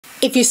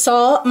If you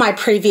saw my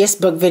previous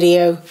book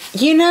video,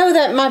 you know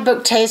that my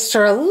book tastes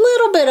are a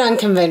little bit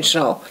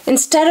unconventional.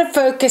 Instead of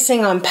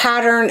focusing on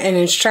pattern and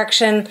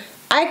instruction,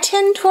 I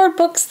tend toward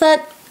books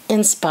that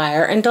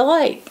inspire and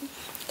delight.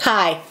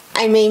 Hi,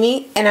 I'm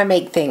Amy and I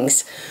make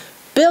things.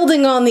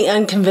 Building on the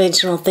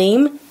unconventional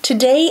theme,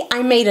 today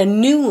I made a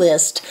new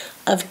list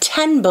of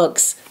 10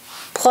 books,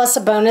 plus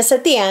a bonus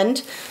at the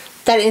end,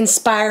 that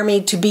inspire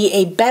me to be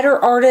a better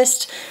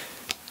artist,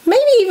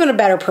 maybe even a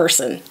better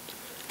person.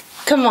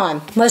 Come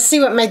on, let's see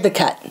what made the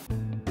cut.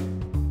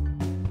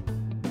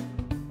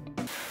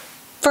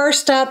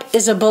 First up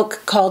is a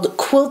book called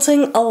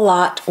Quilting a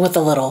Lot with a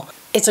Little.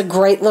 It's a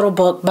great little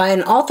book by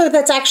an author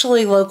that's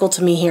actually local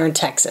to me here in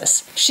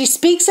Texas. She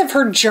speaks of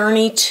her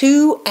journey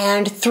to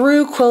and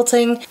through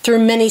quilting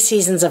through many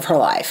seasons of her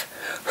life.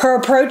 Her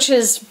approach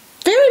is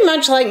very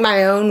much like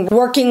my own,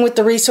 working with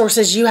the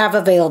resources you have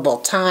available: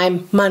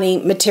 time, money,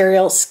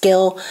 material,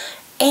 skill,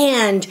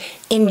 and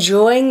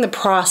enjoying the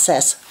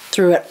process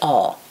through it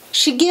all.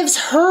 She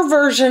gives her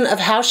version of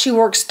how she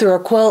works through a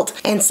quilt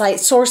and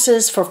cites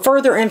sources for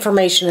further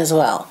information as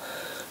well.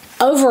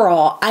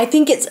 Overall, I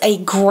think it's a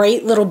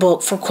great little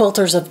book for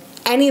quilters of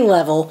any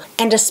level,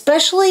 and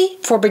especially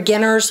for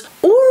beginners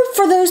or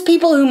for those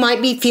people who might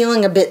be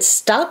feeling a bit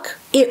stuck.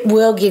 It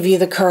will give you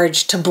the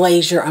courage to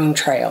blaze your own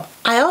trail.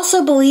 I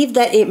also believe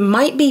that it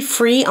might be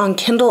free on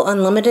Kindle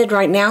Unlimited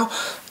right now.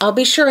 I'll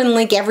be sure and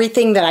link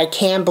everything that I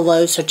can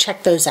below, so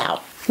check those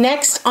out.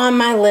 Next on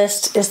my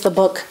list is the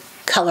book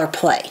Color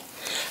Play.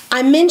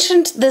 I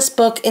mentioned this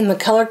book in the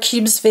Color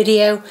Cubes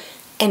video,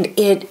 and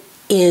it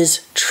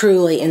is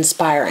truly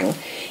inspiring.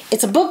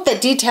 It's a book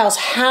that details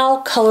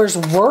how colors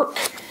work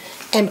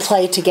and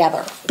play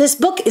together. This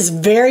book is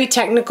very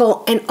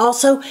technical and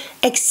also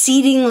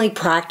exceedingly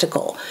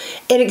practical.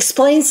 It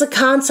explains the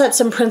concepts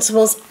and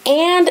principles,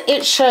 and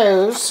it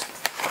shows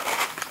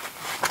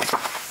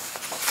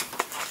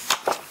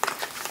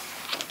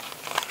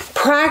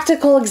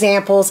practical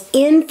examples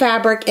in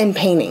fabric and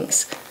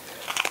paintings.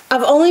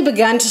 I've only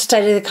begun to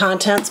study the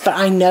contents, but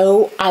I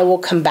know I will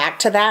come back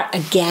to that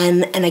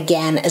again and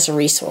again as a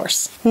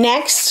resource.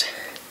 Next,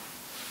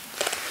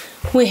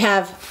 we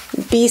have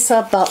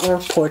Bisa Butler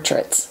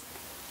Portraits.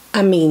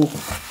 I mean,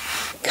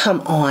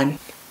 come on.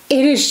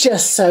 It is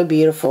just so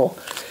beautiful.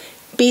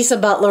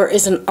 Bisa Butler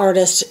is an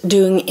artist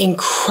doing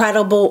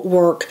incredible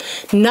work,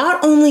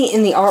 not only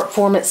in the art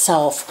form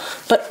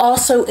itself, but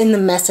also in the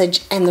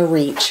message and the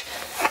reach.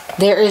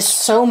 There is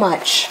so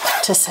much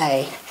to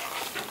say,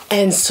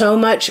 and so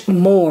much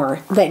more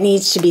that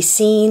needs to be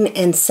seen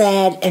and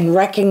said and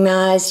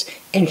recognized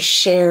and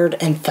shared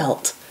and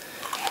felt.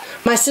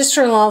 My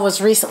sister-in-law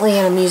was recently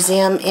in a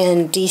museum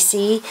in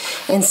DC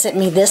and sent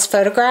me this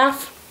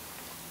photograph.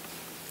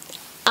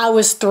 I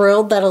was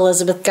thrilled that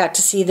Elizabeth got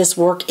to see this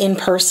work in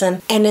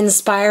person and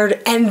inspired,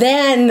 and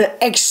then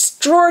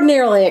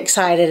extraordinarily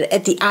excited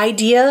at the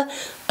idea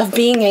of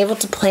being able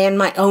to plan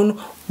my own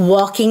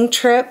walking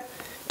trip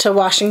to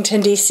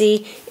Washington,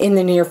 D.C. in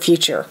the near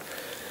future.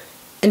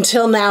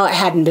 Until now, it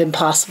hadn't been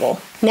possible.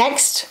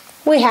 Next,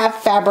 we have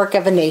Fabric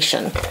of a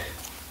Nation.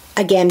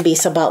 Again,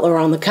 Bisa Butler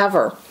on the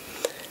cover.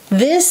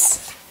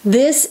 This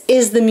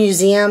is the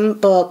museum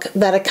book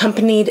that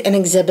accompanied an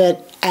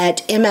exhibit at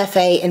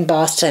MFA in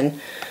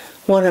Boston,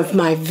 one of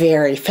my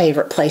very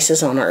favorite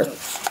places on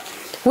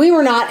earth. We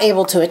were not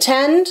able to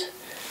attend,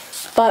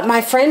 but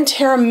my friend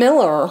Tara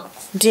Miller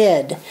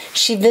did.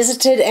 She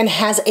visited and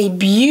has a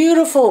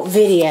beautiful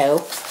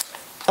video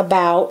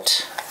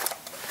about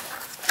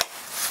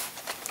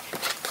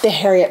the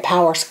Harriet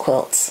Powers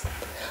quilts.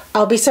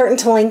 I'll be certain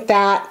to link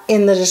that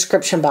in the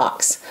description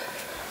box.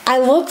 I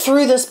looked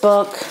through this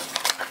book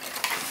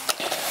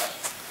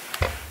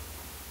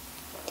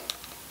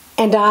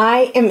and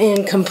I am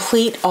in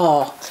complete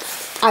awe.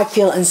 I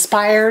feel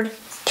inspired,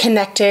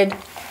 connected,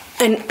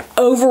 and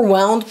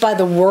overwhelmed by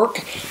the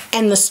work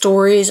and the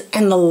stories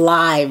and the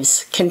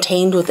lives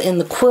contained within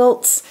the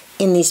quilts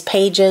in these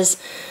pages.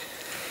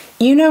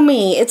 You know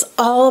me, it's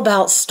all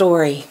about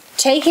story.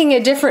 Taking a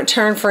different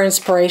turn for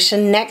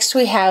inspiration, next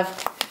we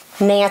have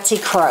Nancy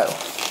Crow.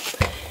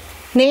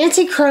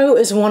 Nancy Crow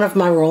is one of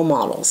my role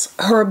models.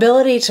 Her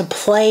ability to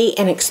play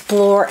and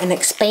explore and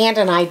expand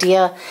an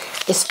idea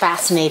is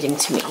fascinating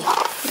to me.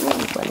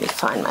 Let me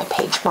find my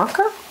page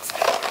marker.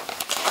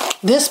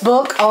 This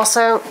book,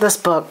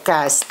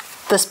 guys,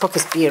 this book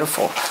is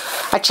beautiful.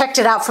 I checked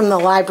it out from the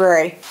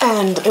library,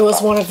 and it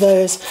was one of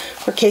those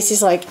where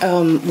Casey's like,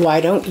 why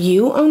don't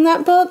you own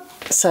that book?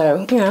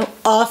 So, you know,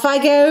 off I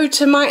go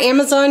to my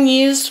Amazon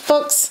used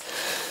books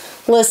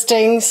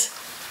listings.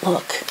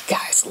 Look,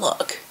 guys,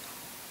 look.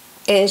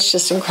 It's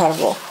just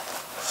incredible.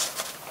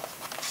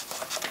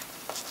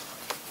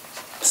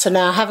 So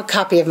now I have a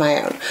copy of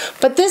my own.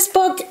 But this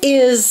book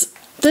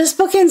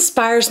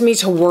inspires me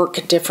to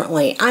work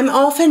differently. I'm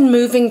often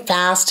moving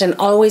fast and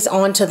always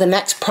on to the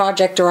next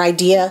project or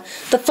idea.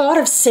 The thought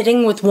of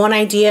sitting with one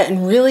idea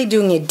and really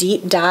doing a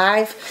deep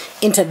dive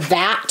into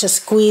that to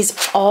squeeze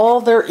all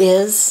there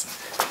is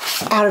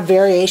out of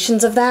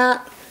variations of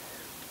that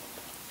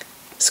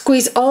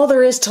squeeze all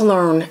there is to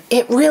learn.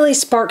 It really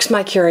sparks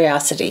my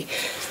curiosity.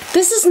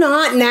 This is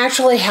not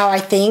naturally how I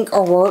think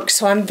or work,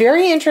 so I'm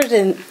very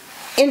interested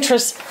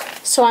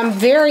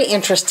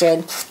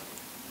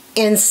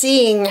in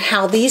seeing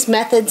how these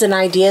methods and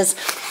ideas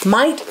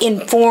might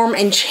inform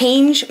and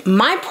change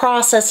my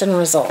process and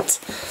results.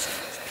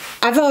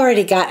 I've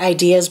already got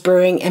ideas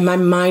brewing and my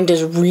mind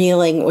is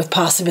reeling with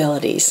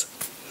possibilities.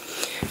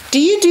 Do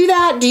you do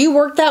that? Do you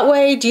work that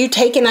way? Do you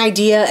take an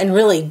idea and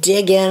really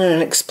dig in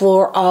and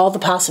explore all the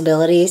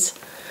possibilities?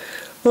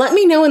 Let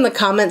me know in the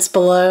comments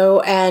below,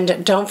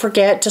 and don't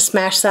forget to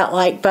smash that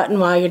like button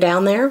while you're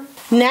down there.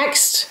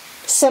 Next,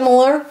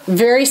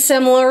 very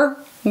similar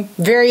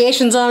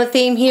variations on a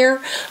theme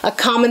here, A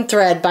Common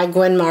Thread by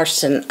Gwen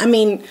Marston. I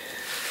mean,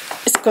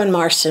 it's Gwen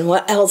Marston.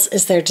 What else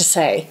is there to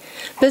say?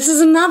 This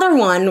is another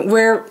one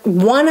where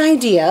one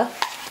idea,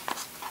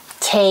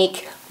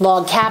 take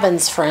log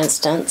cabins for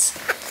instance,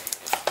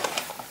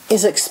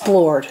 is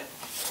explored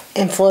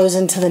and flows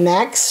into the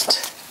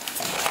next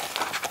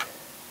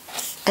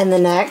and the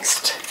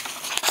next.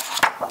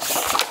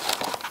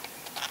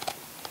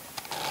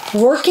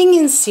 Working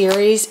in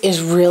series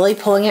is really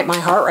pulling at my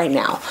heart right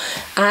now.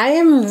 I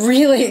am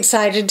really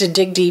excited to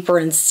dig deeper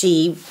and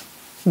see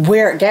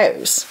where it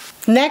goes.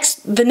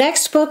 The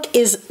next book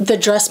is The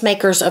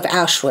Dressmakers of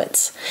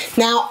Auschwitz.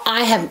 Now,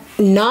 I have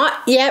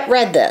not yet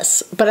read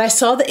this, but I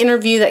saw the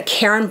interview that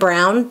Karen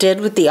Brown did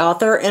with the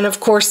author, and of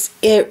course,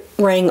 it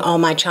rang all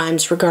my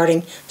chimes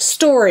regarding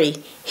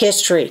story,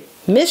 history,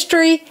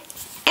 mystery,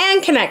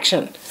 and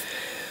connection.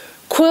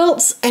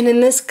 Quilts, and in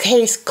this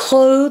case,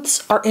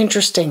 clothes, are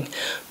interesting,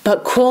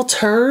 but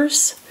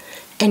quilters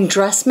and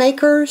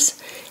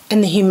dressmakers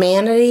and the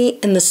humanity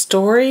in the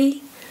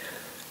story,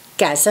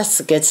 guys, that's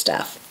the good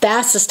stuff.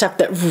 That's the stuff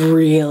that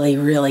really,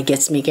 really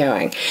gets me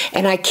going,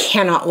 and I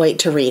cannot wait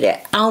to read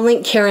it. I'll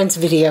link Karen's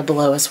video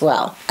below as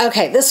well.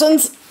 Okay, this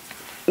one's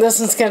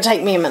gonna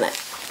take me a minute.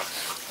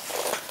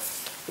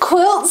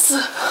 Quilts.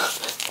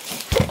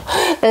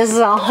 This is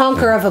a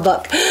hunker of a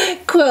book.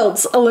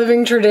 Quilts, A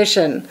Living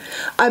Tradition.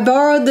 I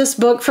borrowed this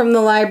book from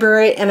the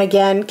library, and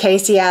again,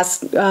 Casey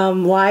asked,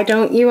 why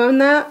don't you own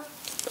that?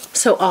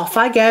 So off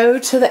I go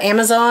to the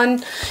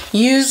Amazon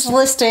used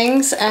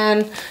listings,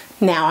 and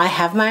now I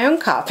have my own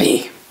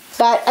copy.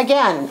 But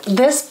again,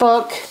 this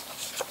book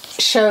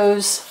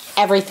shows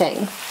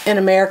everything in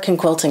American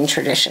quilting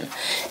tradition,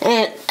 and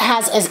it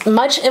has as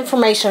much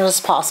information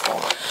as possible.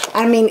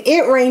 I mean,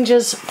 it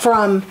ranges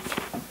from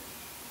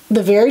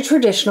the very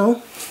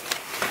traditional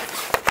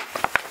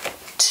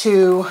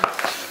to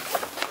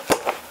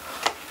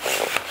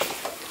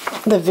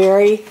the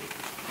very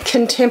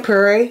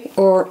contemporary,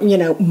 or, you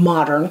know,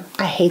 modern.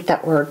 I hate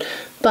that word,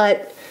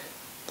 but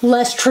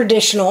less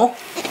traditional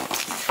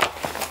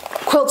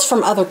quilts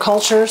from other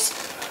cultures,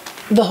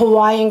 the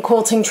Hawaiian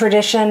quilting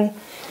tradition,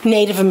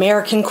 Native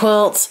American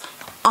quilts,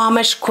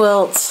 Amish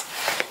quilts,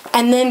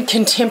 and then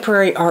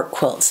contemporary art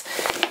quilts.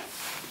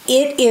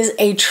 It is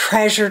a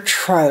treasure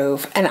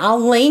trove, and I'll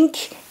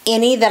link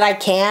any that I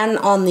can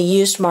on the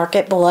used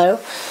market below,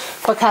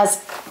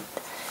 because,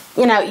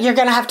 you know, you're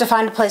going to have to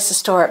find a place to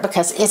store it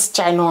because it's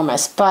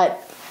ginormous,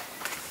 but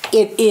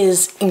it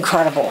is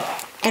incredible.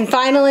 And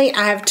finally,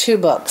 I have two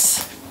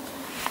books.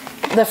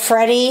 The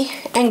Freddie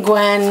and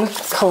Gwen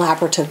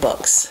collaborative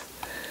books.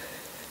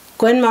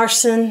 Gwen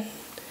Marston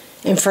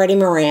and Freddie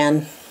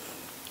Moran.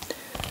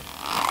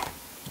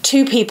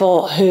 Two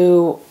people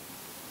who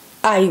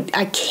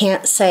I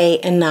can't say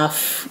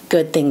enough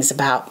good things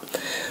about.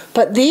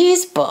 But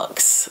these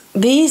books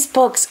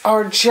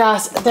are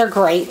just, they're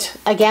great.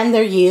 Again,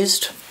 they're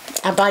used.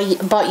 I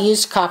bought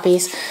used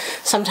copies.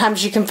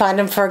 Sometimes you can find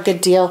them for a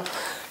good deal.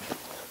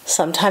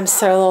 Sometimes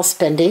they're a little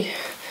spendy.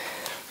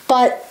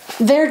 But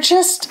they're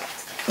just,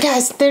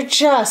 guys, they're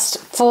just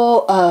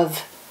full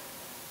of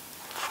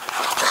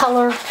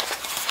color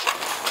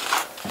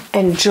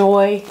and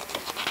joy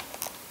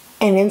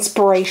and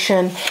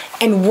inspiration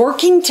and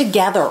working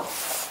together.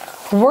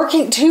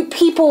 Two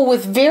people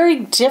with very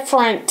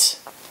different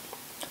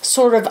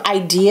sort of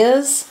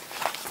ideas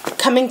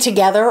coming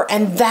together,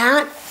 and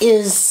that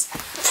is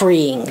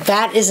freeing.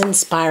 That is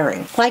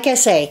inspiring. Like I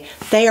say,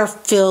 they are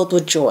filled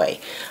with joy.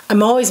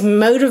 I'm always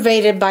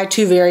motivated by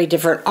two very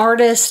different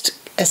artists,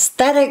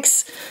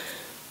 aesthetics,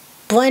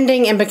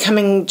 blending and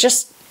becoming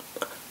just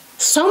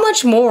so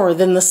much more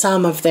than the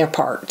sum of their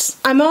parts.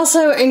 I'm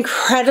also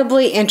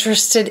incredibly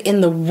interested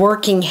in the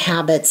working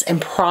habits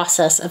and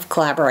process of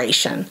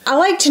collaboration. I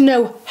like to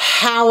know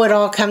how it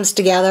all comes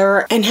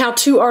together and how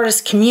two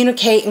artists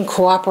communicate and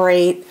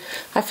cooperate.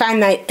 I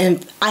find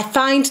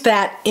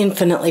that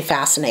infinitely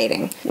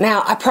fascinating.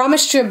 Now, I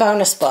promised you a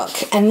bonus book,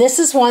 and this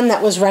is one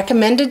that was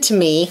recommended to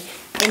me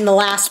in the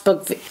last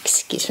book,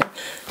 excuse me.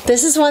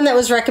 This is one that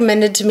was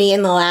recommended to me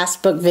in the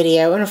last book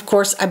video, and of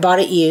course I bought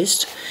it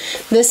used.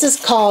 This is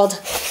called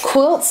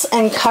Quilts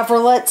and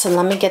Coverlets, and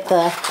let me get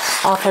the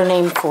author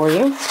name for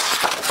you,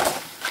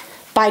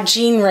 by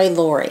Jean Ray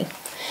Laurie.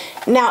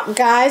 Now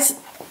guys,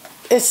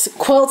 it's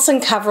Quilts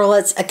and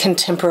Coverlets, A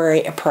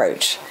Contemporary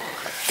Approach.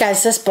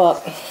 Guys, this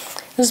book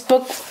This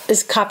book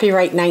is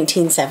copyright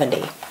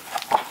 1970.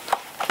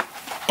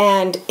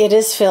 And it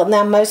is filled,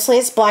 now mostly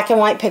it's black and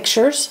white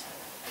pictures,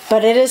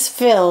 but it is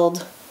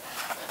filled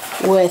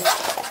with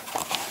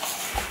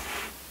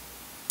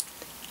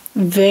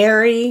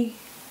very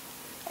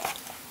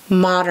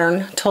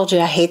modern, told you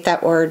I hate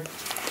that word,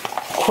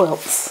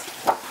 quilts.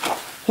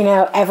 You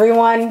know,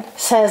 everyone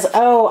says,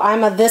 oh,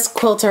 I'm a this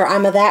quilter,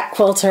 I'm a that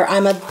quilter,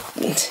 I'm a...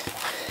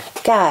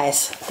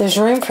 Guys, there's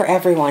room for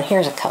everyone.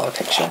 Here's a color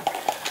picture.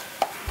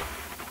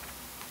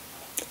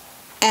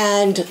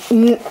 And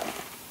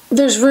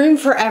there's room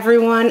for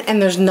everyone,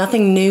 and there's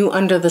nothing new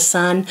under the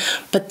sun,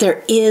 but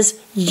there is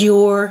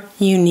your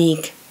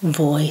unique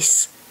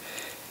voice,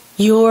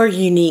 your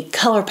unique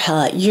color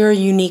palette, your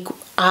unique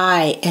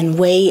eye and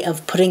way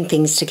of putting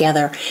things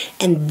together,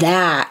 and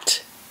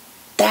that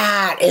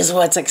is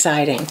what's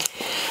exciting.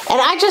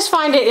 And I just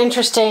find it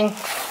interesting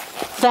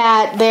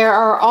that there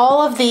are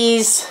all of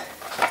these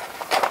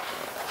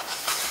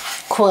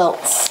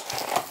quilts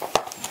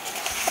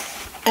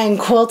and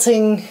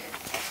quilting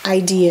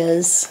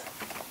ideas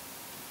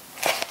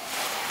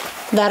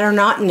that are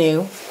not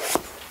new,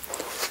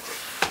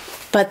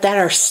 but that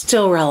are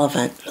still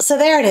relevant. So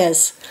there it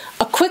is.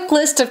 A quick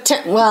list of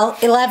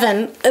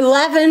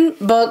 11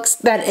 books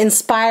that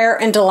inspire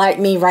and delight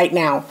me right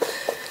now.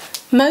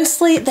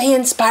 Mostly they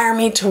inspire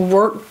me to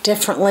work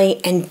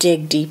differently and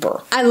dig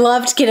deeper. I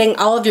loved getting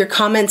all of your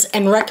comments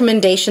and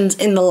recommendations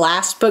in the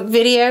last book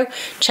video.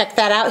 Check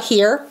that out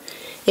here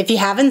if you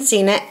haven't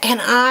seen it. And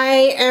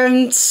I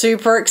am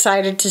super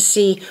excited to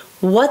see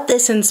what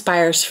this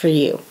inspires for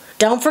you.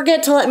 Don't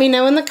forget to let me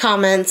know in the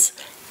comments,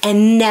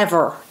 and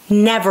never,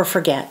 never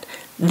forget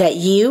that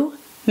you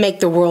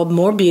make the world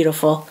more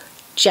beautiful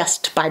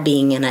just by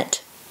being in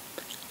it.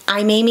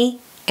 I'm Amy,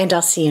 and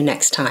I'll see you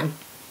next time.